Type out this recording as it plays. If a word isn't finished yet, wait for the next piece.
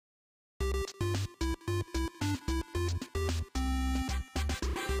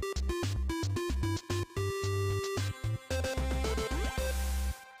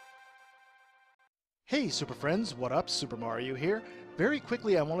Hey Super Friends, what up? Super Mario here. Very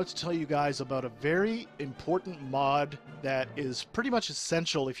quickly I wanted to tell you guys about a very important mod that is pretty much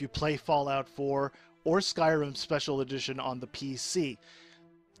essential if you play Fallout 4 or Skyrim Special Edition on the PC.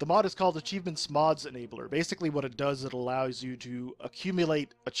 The mod is called Achievements Mods Enabler. Basically what it does, it allows you to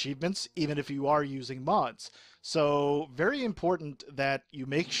accumulate achievements even if you are using mods. So very important that you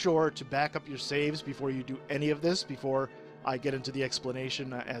make sure to back up your saves before you do any of this, before I get into the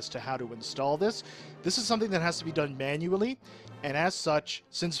explanation as to how to install this. This is something that has to be done manually, and as such,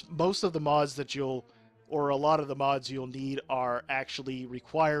 since most of the mods that or a lot of the mods you'll need are actually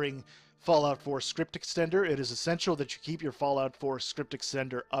requiring Fallout 4 script extender, it is essential that you keep your Fallout 4 script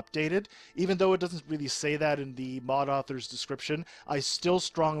extender updated. Even though it doesn't really say that in the mod author's description, I still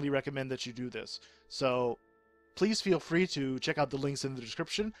strongly recommend that you do this. So please feel free to check out the links in the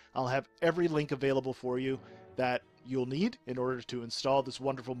description. I'll have every link available for you that you'll need in order to install this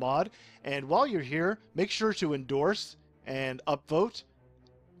wonderful mod. And while you're here, make sure to endorse and upvote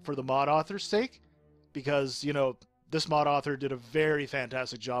for the mod author's sake, because, you know, this mod author did a very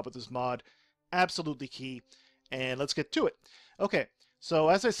fantastic job with this mod. Absolutely key. And let's get to it. Okay, so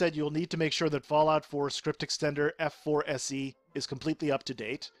as I said, you'll need to make sure that Fallout 4 script extender F4SE is completely up to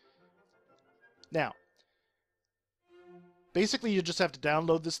date. Now, basically, you just have to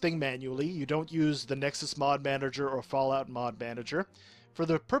download this thing manually. You don't use the Nexus Mod Manager or Fallout Mod Manager. For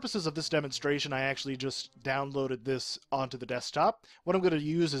the purposes of this demonstration, I actually just downloaded this onto the desktop. What I'm going to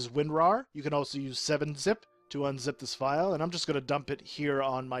use is WinRAR. You can also use 7-zip to unzip this file, and I'm just going to dump it here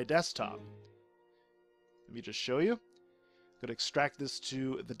on my desktop. Let me just show you. I'm going to extract this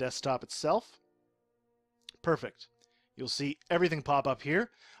to the desktop itself. Perfect. You'll see everything pop up here.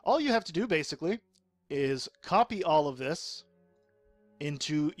 All you have to do, basically, is copy all of this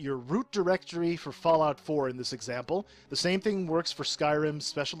into your root directory for Fallout 4 in this example. The same thing works for Skyrim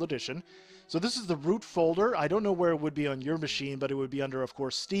Special Edition. So this is the root folder. I don't know where it would be on your machine, but it would be under, of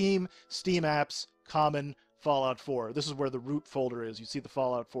course, Steam, Steam Apps, Common, Fallout 4. This is where the root folder is. You see the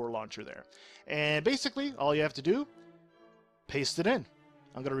Fallout 4 launcher there. And basically, all you have to do, paste it in.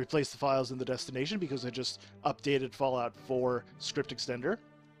 I'm going to replace the files in the destination because I just updated Fallout 4 script extender.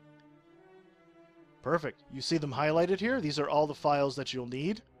 Perfect. You see them highlighted here? These are all the files that you'll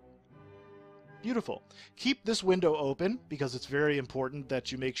need. Beautiful. Keep this window open because it's very important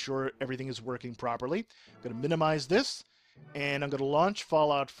that you make sure everything is working properly. I'm going to minimize this, and I'm going to launch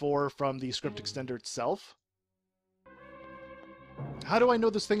Fallout 4 from the script extender itself. How do I know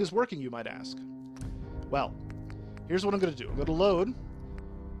this thing is working, you might ask? Well, here's what I'm going to do. I'm going to load.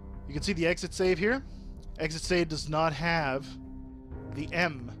 You can see the exit save here. Exit save does not have the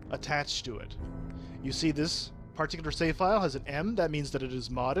M attached to it. You see this particular save file has an M. That means that it is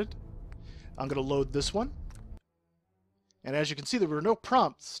modded. I'm going to load this one. And as you can see, there were no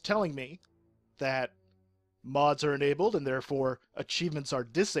prompts telling me that mods are enabled and therefore achievements are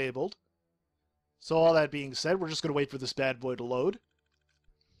disabled. So all that being said, we're just going to wait for this bad boy to load.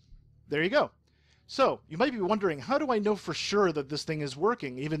 There you go. So you might be wondering, how do I know for sure that this thing is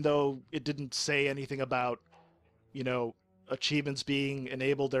working, even though it didn't say anything about, you know, achievements being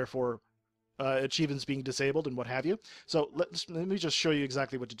enabled, therefore achievements being disabled and what have you. So let me just show you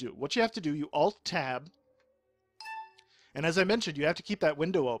exactly what to do. What you have to do, you Alt-Tab, and as I mentioned, you have to keep that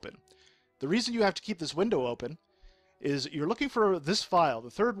window open. The reason you have to keep this window open is you're looking for this file, the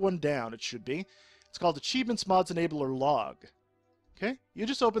third one down it should be. It's called Achievements Mods Enabler Log. Okay? You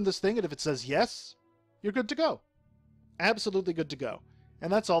just open this thing, and if it says yes, you're good to go. Absolutely good to go.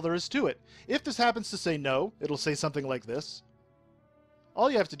 And that's all there is to it. If this happens to say no, it'll say something like this. All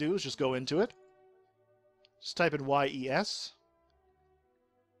you have to do is just go into it. Just type in YES.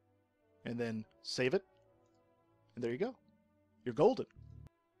 And then save it. And there you go. You're golden.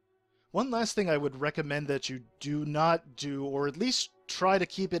 One last thing I would recommend that you do not do, or at least try to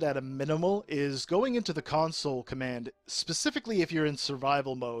keep it at a minimal, is going into the console command, specifically if you're in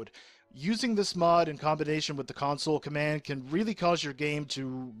survival mode. Using this mod in combination with the console command can really cause your game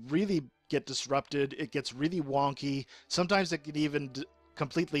to really get disrupted. It gets really wonky. Sometimes it can even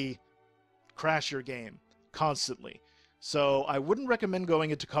completely crash your game constantly. So I wouldn't recommend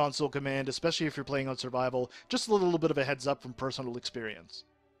going into console command, especially if you're playing on survival. Just a little bit of a heads up from personal experience.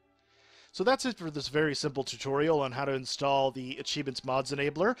 So that's it for this very simple tutorial on how to install the Achievements Mods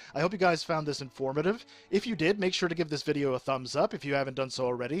Enabler. I hope you guys found this informative. If you did, make sure to give this video a thumbs up. If you haven't done so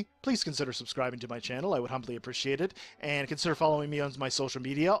already, please consider subscribing to my channel. I would humbly appreciate it. And consider following me on my social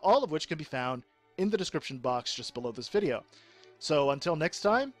media, all of which can be found in the description box just below this video. So until next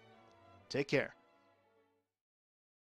time, take care.